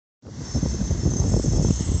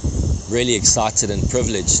really excited and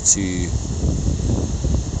privileged to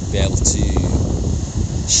be able to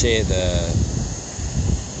share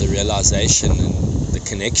the realization and the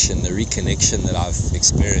connection, the reconnection that I've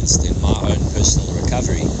experienced in my own personal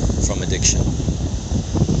recovery from addiction.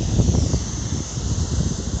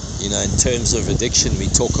 You know, in terms of addiction, we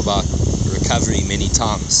talk about recovery many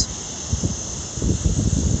times.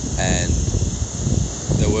 And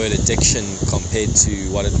the word addiction compared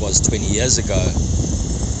to what it was 20 years ago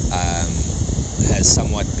has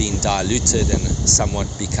somewhat been diluted and somewhat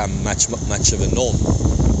become much of a norm.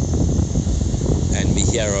 And we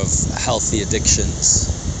hear of healthy addictions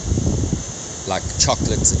like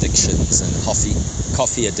chocolate addictions and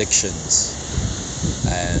coffee addictions,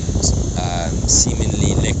 and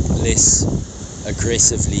seemingly less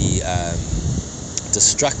aggressively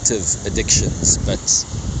destructive addictions. But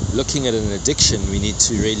looking at an addiction, we need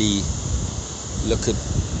to really look at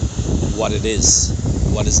what it is.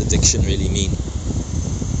 What does addiction really mean?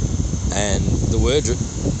 And the word,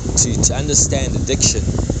 to understand addiction,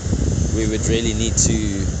 we would really need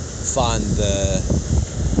to find the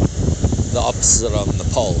opposite on the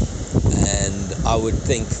pole. And I would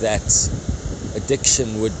think that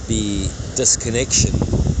addiction would be disconnection,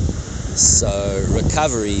 so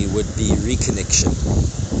recovery would be reconnection,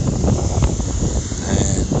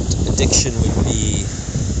 and addiction would be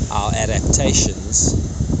our adaptations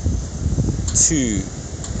to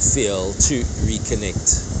feel, to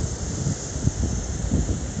reconnect.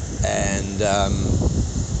 And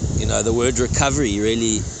the word recovery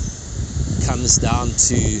really comes down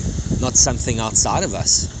to not something outside of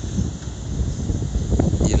us.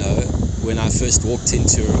 When I first walked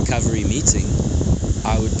into a recovery meeting,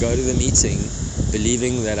 I would go to the meeting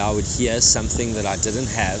believing that I would hear something that I didn't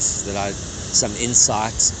have, some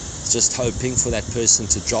insight, just hoping for that person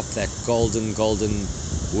to drop that golden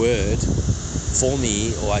word for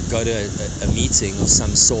me, or I'd go to a meeting of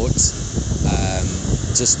some sort,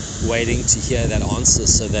 just waiting to hear that answer,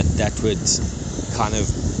 so that would kind of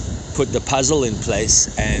put the puzzle in place,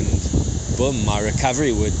 and boom, my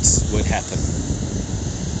recovery would happen.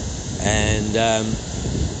 And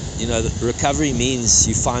recovery means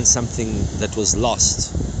you find something that was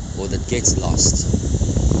lost, or that gets lost.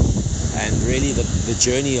 And really the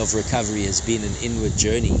journey of recovery has been an inward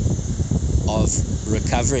journey of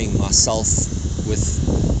recovering myself with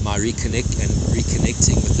my reconnecting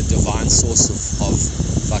with the divine source of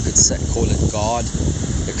if I could call it God,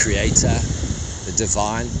 the creator, the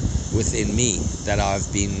divine within me, that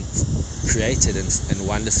I've been created and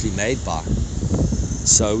wonderfully made by.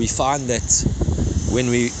 So we find that when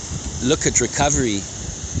we look at recovery,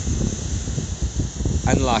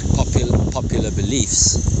 unlike popular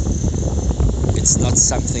beliefs, it's not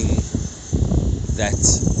something that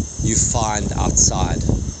you find outside.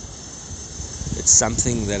 It's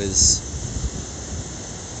something that is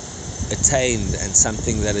attained and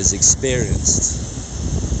something that is experienced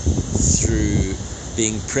through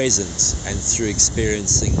being present and through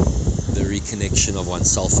experiencing the reconnection of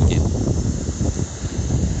oneself again.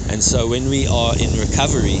 And so when we are in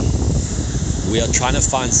recovery, we are trying to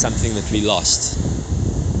find something that we lost.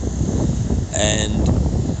 And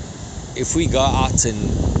if we go out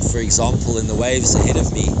and, for example, in the waves ahead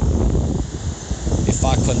of me, if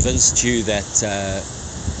I convinced you that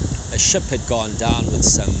a ship had gone down with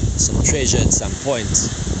some treasure at some point,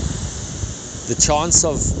 the chance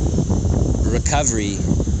of recovery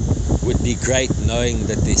would be great, knowing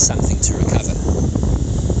that there's something to recover.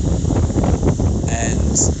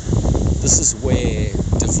 And this is where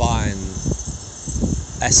divine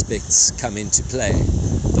aspects come into play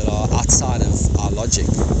that are outside of our logic,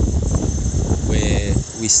 where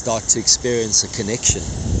we start to experience a connection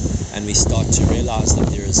and we start to realize that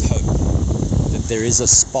there is hope, that there is a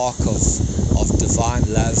spark of divine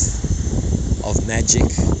love, of magic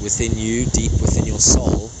within you, deep within your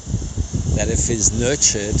soul, that if is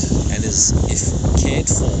nurtured and if cared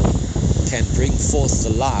for, can bring forth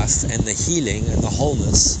the life and the healing and the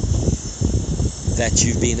wholeness that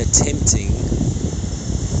you've been attempting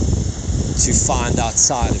to find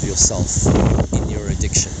outside of yourself in your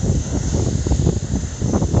addiction.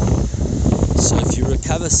 So if you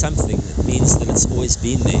recover something, it means that it's always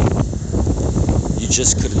been there. You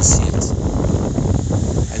just couldn't see it.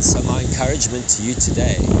 And so my encouragement to you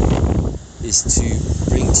today is to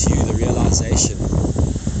bring to you the realization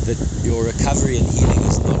that your recovery and healing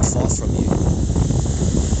is not far from you.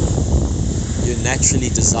 You're naturally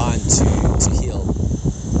designed to heal,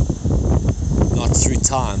 not through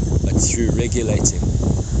time, but through regulating,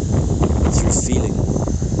 through feeling.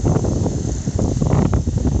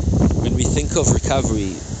 When we think of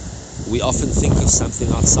recovery, we often think of something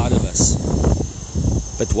outside of us.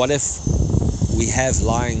 But what if we have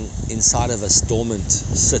lying inside of us dormant,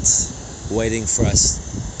 sits, waiting for us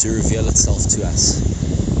to reveal itself to us?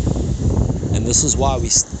 And this is why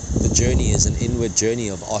the journey is an inward journey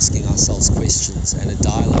of asking ourselves questions and a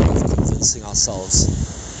dialogue of convincing ourselves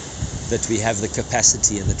that we have the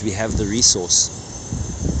capacity and that we have the resource.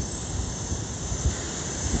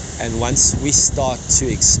 And once we start to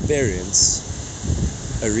experience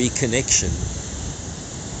a reconnection,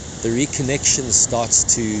 the reconnection starts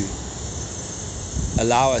to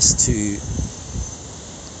allow us to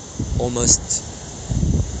almost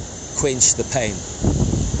quench the pain.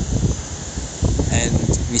 And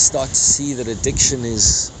we start to see that addiction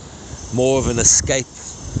is more of an escape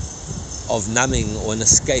of numbing, or an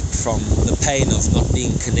escape from the pain of not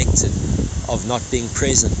being connected, of not being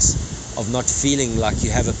present, of not feeling like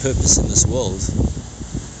you have a purpose in this world.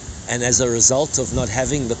 And as a result of not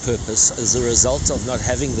having the purpose, as a result of not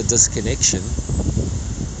having the disconnection,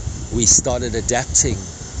 we started adapting,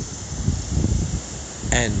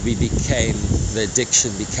 and the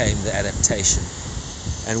addiction became the adaptation.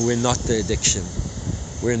 And we're not the addiction.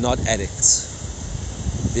 We're not addicts.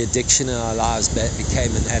 The addiction in our lives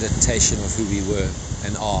became an adaptation of who we were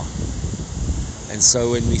and are. And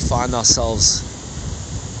so when we find ourselves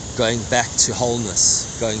going back to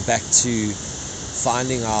wholeness, going back to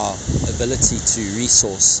finding our ability to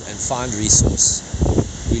resource and find resource,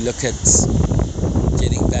 we look at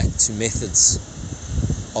getting back to methods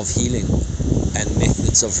of healing and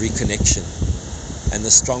methods of reconnection. And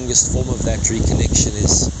the strongest form of that reconnection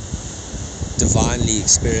is divinely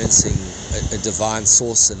experiencing a divine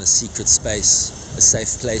source in a secret space, a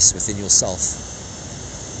safe place within yourself.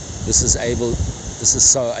 This is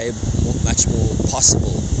much more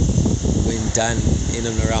possible when done in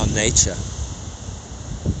and around nature.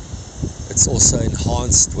 It's also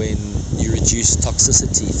enhanced when you reduce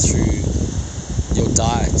toxicity through your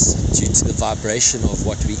diet due to the vibration of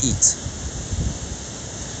what we eat.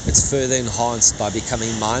 It's further enhanced by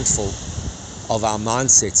becoming mindful of our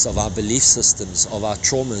mindsets, of our belief systems, of our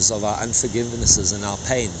traumas, of our unforgivenesses and our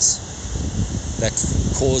pains that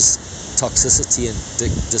cause toxicity and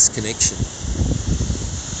disconnection.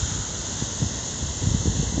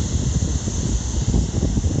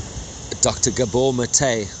 Dr. Gabor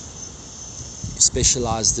Mate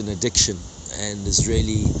specialized in addiction and has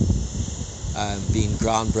really been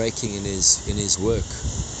groundbreaking in his work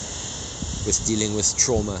with dealing with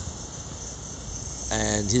trauma.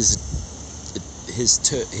 And his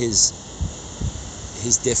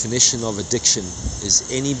definition of addiction is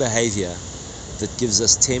any behavior that gives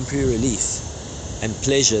us temporary relief and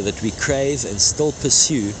pleasure that we crave and still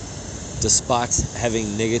pursue despite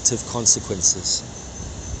having negative consequences.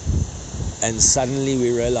 And suddenly we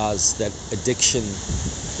realize that addiction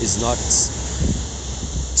is not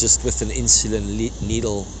just with an insulin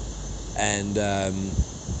needle and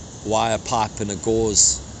wire pipe and a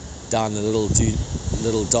gauze down a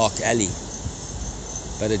little dark alley.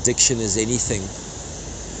 But addiction is anything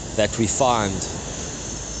that we find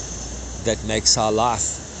that makes our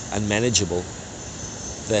life unmanageable,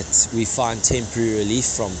 that we find temporary relief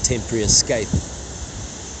from, temporary escape,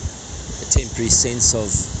 a temporary sense of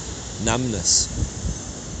numbness.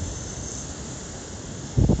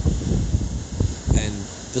 And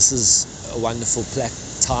this is a wonderful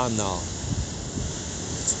time now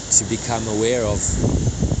to become aware of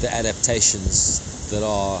the adaptations that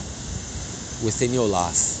are within your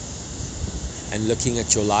life and looking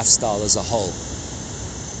at your lifestyle as a whole.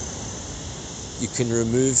 You can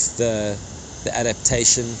remove the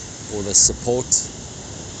adaptation or the support,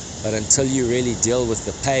 but until you really deal with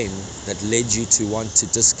the pain that led you to want to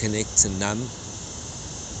disconnect and numb,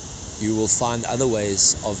 you will find other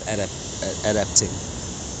ways of adapting.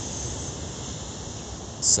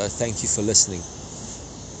 So thank you for listening.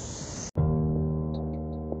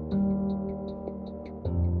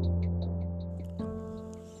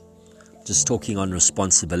 Just talking on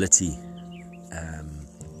responsibility.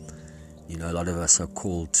 A lot of us are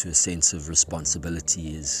called to a sense of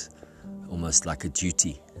responsibility is almost like a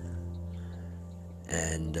duty.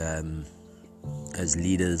 And as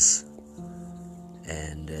leaders,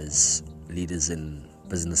 and as leaders in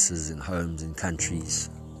businesses, in homes, in countries,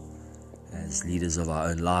 as leaders of our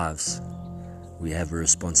own lives, we have a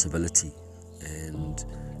responsibility. And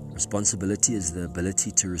responsibility is the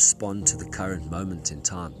ability to respond to the current moment in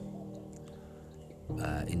time,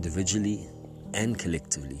 individually and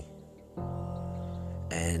collectively.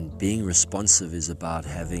 And being responsive is about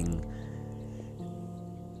having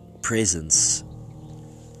presence,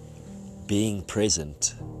 being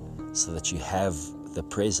present, so that you have the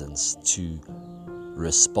presence to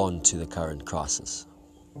respond to the current crisis.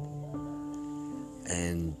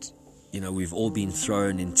 And we've all been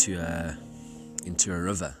thrown into a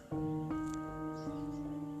river,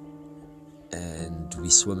 and we're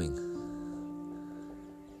swimming.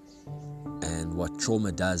 And what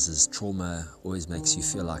trauma does is trauma always makes you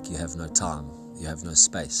feel like you have no time, you have no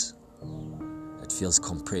space. It feels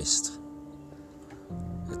compressed.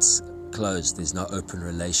 It's closed, there's no open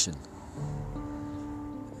relation.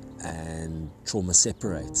 And trauma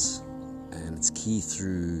separates. And it's key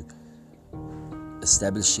through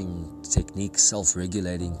establishing techniques,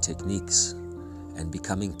 self-regulating techniques, and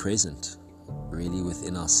becoming present really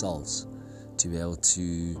within ourselves to be able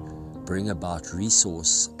to bring about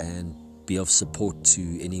resource and be of support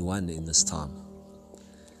to anyone in this time.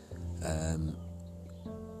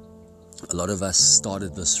 A lot of us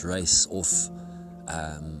started this race off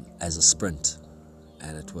as a sprint,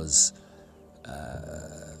 and it was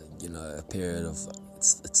a period of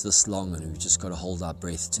it's this long, and we've just got to hold our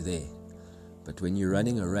breath to there. But when you're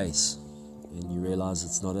running a race and you realize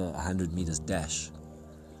it's not a 100 meters dash,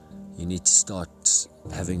 you need to start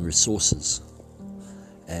having resources.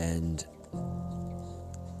 And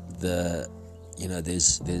there's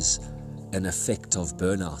an effect of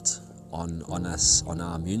burnout on us, on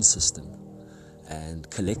our immune system. And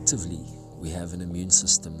collectively, we have an immune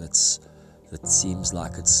system that seems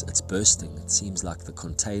like it's bursting. It seems like the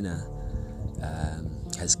container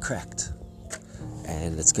has cracked.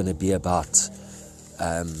 And it's going to be about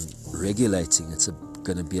regulating. It's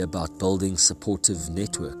going to be about building supportive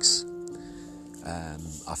networks.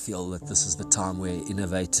 I feel that this is the time where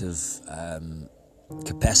innovative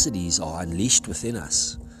capacities are unleashed within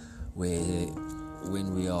us, where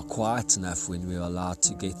when we are quiet enough, when we are allowed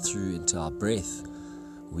to get through into our breath,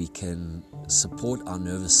 we can support our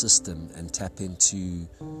nervous system and tap into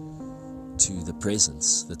the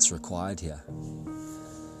presence that's required here.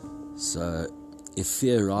 So if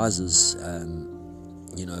fear rises,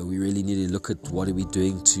 we really need to look at what are we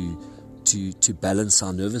doing to balance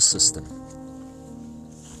our nervous system.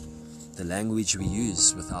 The language we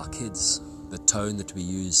use with our kids, the tone that we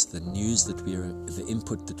use, the news the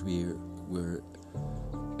input that we're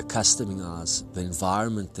accustoming ours, the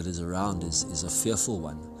environment that is around is a fearful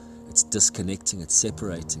one. It's disconnecting, it's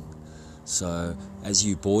separating. So as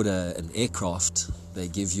you board an aircraft, they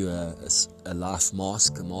give you a life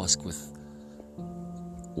mask, a mask with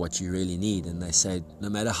what you really need, and they say no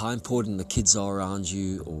matter how important the kids are around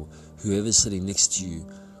you or whoever's sitting next to you,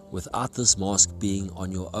 without this mask being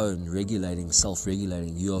on your own, regulating,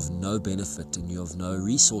 self-regulating, you have no benefit and you have no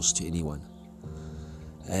resource to anyone.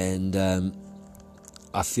 And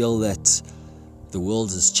I feel that the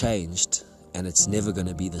world has changed and it's never going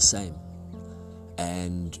to be the same.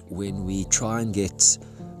 And when we try and get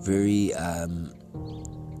very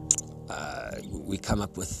we come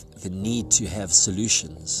up with the need to have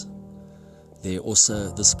solutions,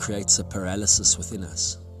 this creates a paralysis within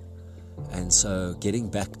us. And so getting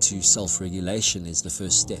back to self-regulation is the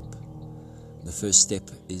first step. The first step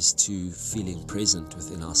is to feeling present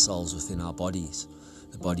within ourselves, within our bodies.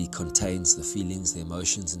 The body contains the feelings, the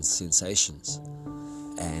emotions and sensations.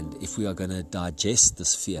 And if we are going to digest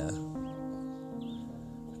this fear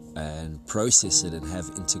and process it and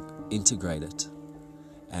have integrate it,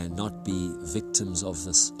 and not be victims of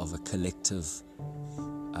a collective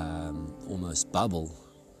almost bubble,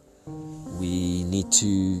 we need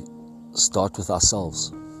to start with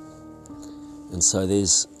ourselves. And so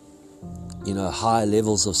there's high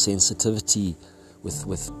levels of sensitivity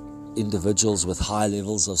with individuals with high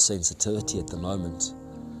levels of sensitivity at the moment.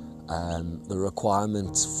 The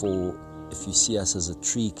requirement for, if you see us as a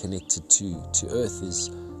tree connected to earth, is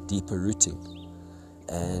deeper rooting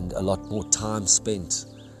and a lot more time spent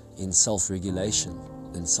in self-regulation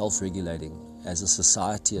and self-regulating as a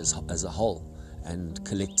society as a whole, and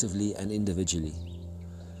collectively and individually.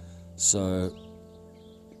 So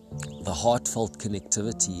the heartfelt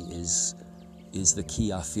connectivity is the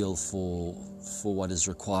key, I feel, for what is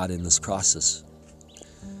required in this crisis.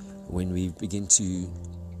 When we begin to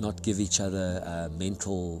not give each other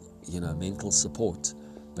mental support,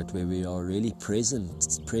 but where we are really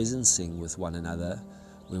presencing with one another,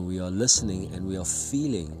 when we are listening and we are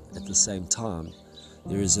feeling at the same time,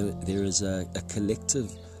 there is a collective,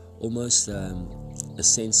 almost a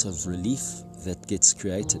sense of relief that gets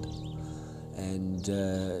created. And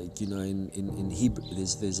in Hebrew,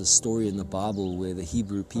 there's a story in the Bible where the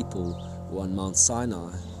Hebrew people were on Mount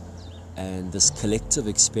Sinai, and this collective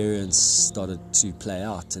experience started to play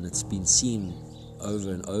out, and it's been seen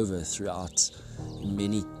over and over throughout in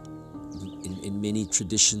many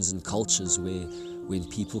traditions and cultures, where when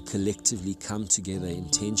people collectively come together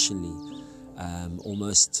intentionally,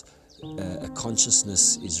 almost a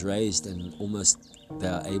consciousness is raised, and almost they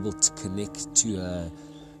are able to connect to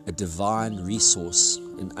a divine resource,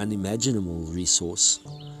 an unimaginable resource,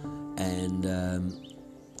 and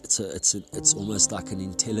it's almost like an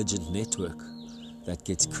intelligent network that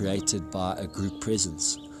gets created by a group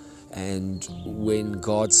presence. And when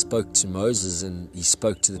God spoke to Moses and he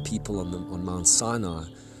spoke to the people on Mount Sinai,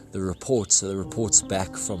 the reports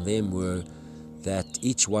back from them were that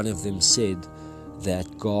each one of them said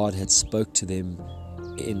that God had spoke to them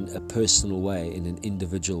in a personal way, in an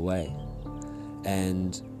individual way.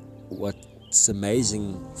 And what's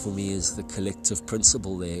amazing for me is the collective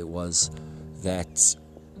principle there was that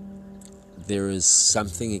there is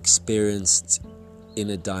something experienced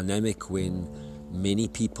in a dynamic when many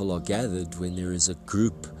people are gathered, when there is a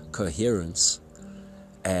group coherence,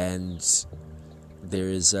 and there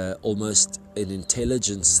is almost an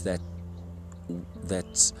intelligence that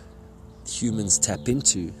humans tap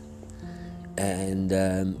into, and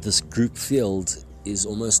this group field is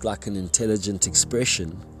almost like an intelligent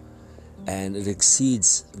expression, and it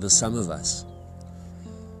exceeds the sum of us.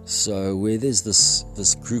 So where there's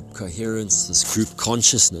this group coherence, this group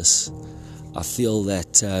consciousness, I feel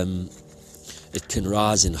that it can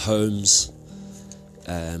rise in homes.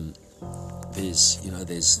 There's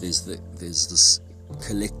this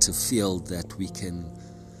collective field that we can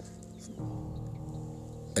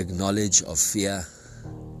acknowledge of fear.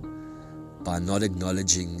 By not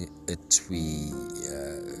acknowledging it,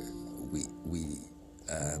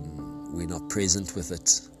 we're not present with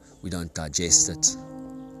it. We don't digest it.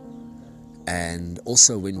 And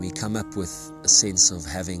also when we come up with a sense of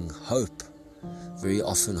having hope, very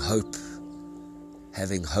often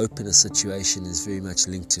having hope in a situation is very much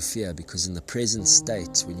linked to fear, because in the present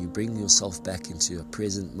state, when you bring yourself back into a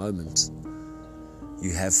present moment,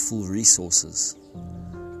 you have full resources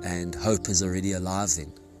and hope is already alive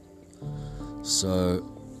then. So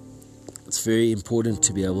it's very important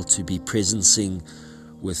to be able to be presencing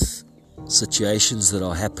with situations that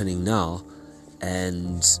are happening now,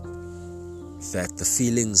 and that the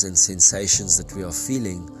feelings and sensations that we are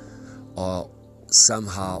feeling are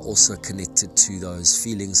somehow also connected to those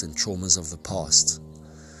feelings and traumas of the past.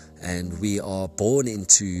 And we are born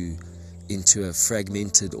into a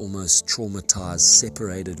fragmented, almost traumatized,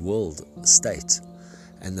 separated world state.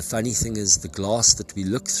 And the funny thing is, the glass that we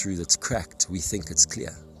look through that's cracked, we think it's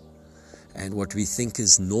clear. And what we think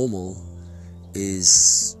is normal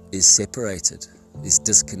is separated, is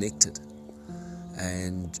disconnected.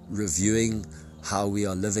 And reviewing how we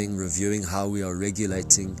are living, reviewing how we are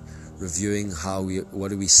regulating, reviewing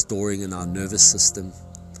what are we storing in our nervous system,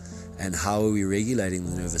 and how are we regulating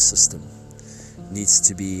the nervous system, needs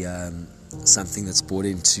to be something that's brought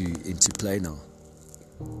into play now.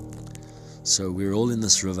 So we're all in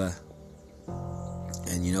this river,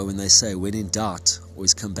 and you know when they say, when in doubt,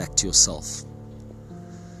 always come back to yourself.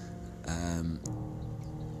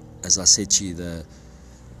 As I said to you,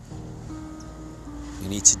 you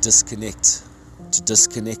need to disconnect. To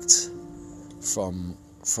disconnect from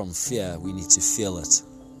fear, we need to feel it.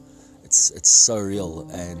 It's so real,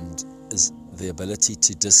 and the ability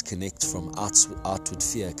to disconnect from outward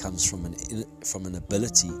fear comes from an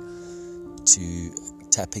ability to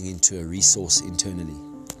tapping into a resource internally.